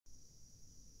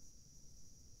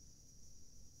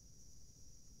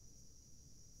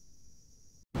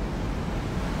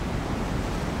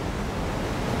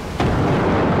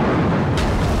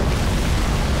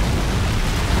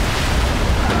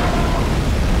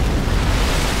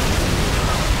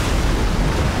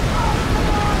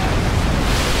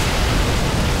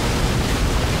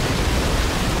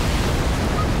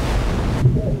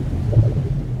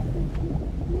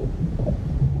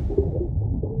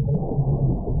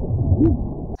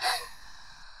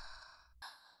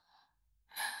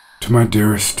To my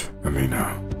dearest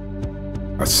Amina,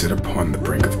 I sit upon the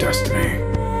brink of destiny,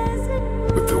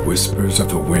 with the whispers of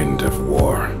the wind of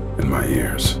war in my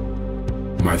ears.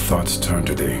 My thoughts turn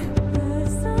to thee,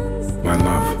 my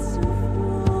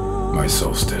love, my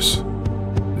solstice.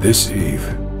 This eve,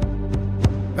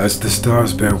 as the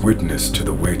stars bear witness to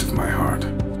the weight of my heart,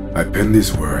 I pen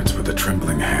these words with a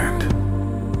trembling hand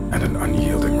and an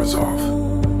unyielding resolve.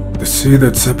 The sea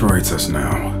that separates us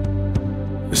now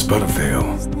is but a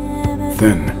veil,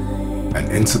 thin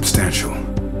and insubstantial.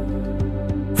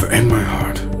 For in my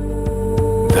heart,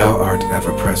 thou art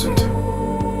ever present,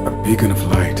 a beacon of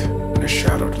light in a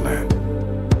shadowed land.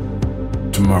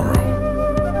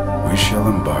 Tomorrow, we shall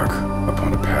embark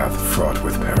upon a path fraught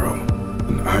with peril,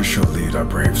 and I shall lead our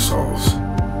brave souls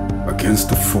against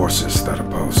the forces that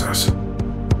oppose us.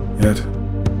 Yet,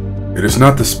 it is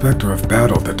not the specter of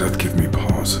battle that doth give me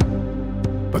pause,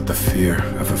 but the fear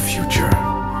of a future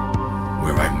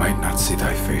where I might not see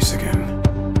thy face again.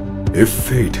 If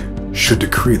fate should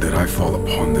decree that I fall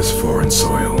upon this foreign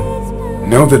soil,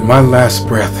 know that my last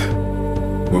breath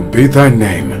will be thy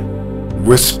name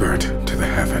whispered to the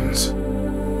heavens.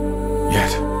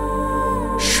 Yet,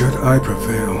 should I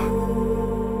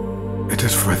prevail, it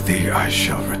is for thee I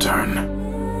shall return,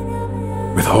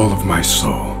 with all of my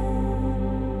soul,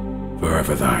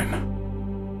 forever thine.